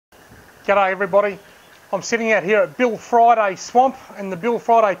G'day everybody. I'm sitting out here at Bill Friday Swamp in the Bill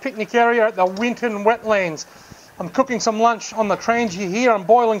Friday picnic area at the Winton Wetlands. I'm cooking some lunch on the trangie here. I'm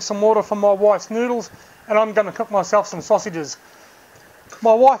boiling some water for my wife's noodles and I'm going to cook myself some sausages.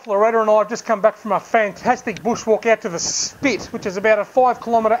 My wife Loretta and I have just come back from a fantastic bushwalk out to the Spit, which is about a 5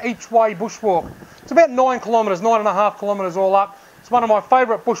 kilometre each way bushwalk. It's about 9 kilometres, 9.5 kilometres all up. It's one of my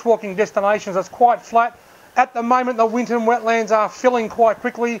favourite bushwalking destinations. It's quite flat. At the moment the Winton Wetlands are filling quite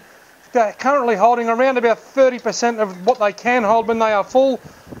quickly. They're currently holding around about 30% of what they can hold when they are full.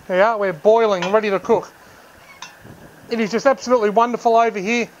 Yeah, we're boiling, ready to cook. It is just absolutely wonderful over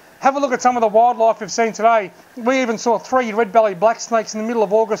here. Have a look at some of the wildlife we've seen today. We even saw 3 red-bellied black snakes in the middle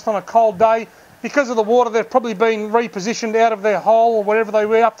of August on a cold day. Because of the water, they've probably been repositioned out of their hole or wherever they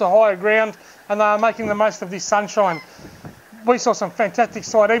were up to higher ground, and they are making the most of this sunshine. We saw some fantastic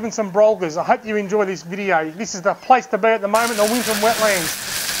sight, even some brolgers. I hope you enjoy this video. This is the place to be at the moment, the Winton Wetlands.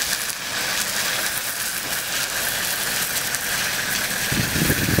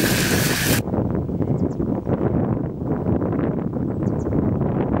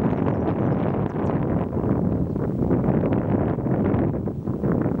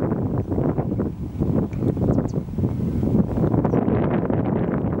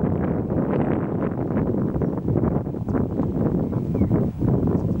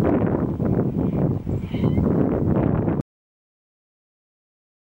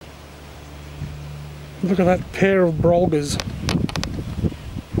 Look at that pair of brolgers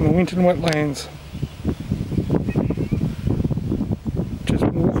in the Winton Wetlands, just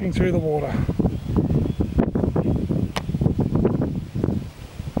walking through the water.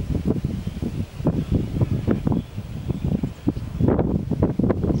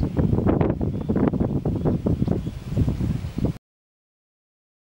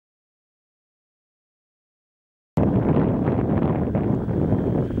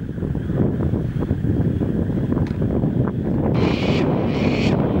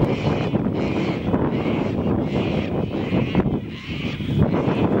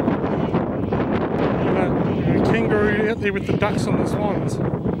 Out there with the ducks and the swans.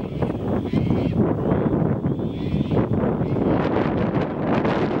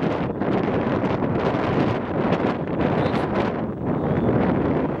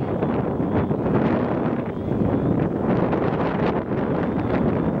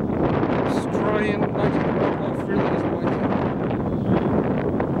 Australian native wildlife really is amazing.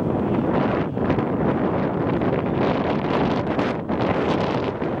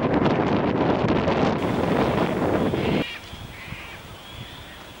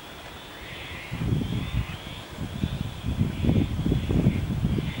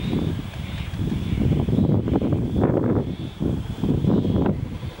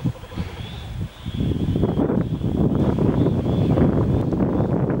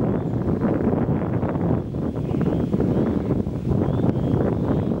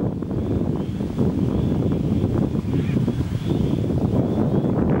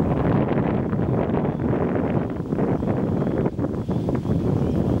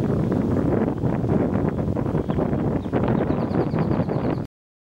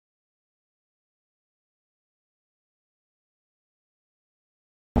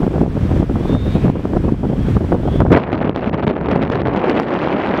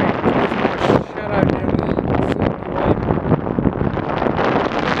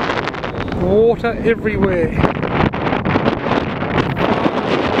 Water everywhere.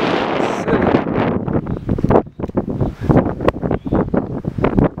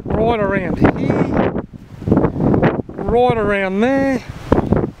 Right around here, right around there,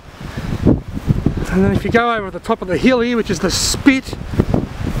 and then if you go over the top of the hill here, which is the Spit,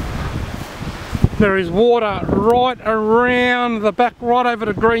 there is water right around the back, right over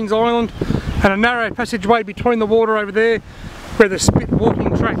to Green's Island, and a narrow passageway between the water over there where the Spit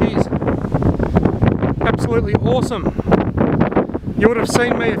walking track is. Absolutely awesome. You would have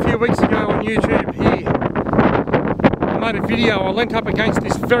seen me a few weeks ago on YouTube here. I made a video, I leant up against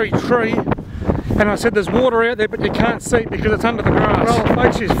this very tree and I said there's water out there but you can't see it because it's under the grass. Well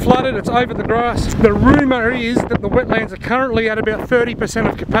folks, it's flooded, it's over the grass. The rumour is that the wetlands are currently at about 30%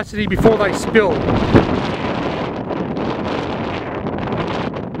 of capacity before they spill.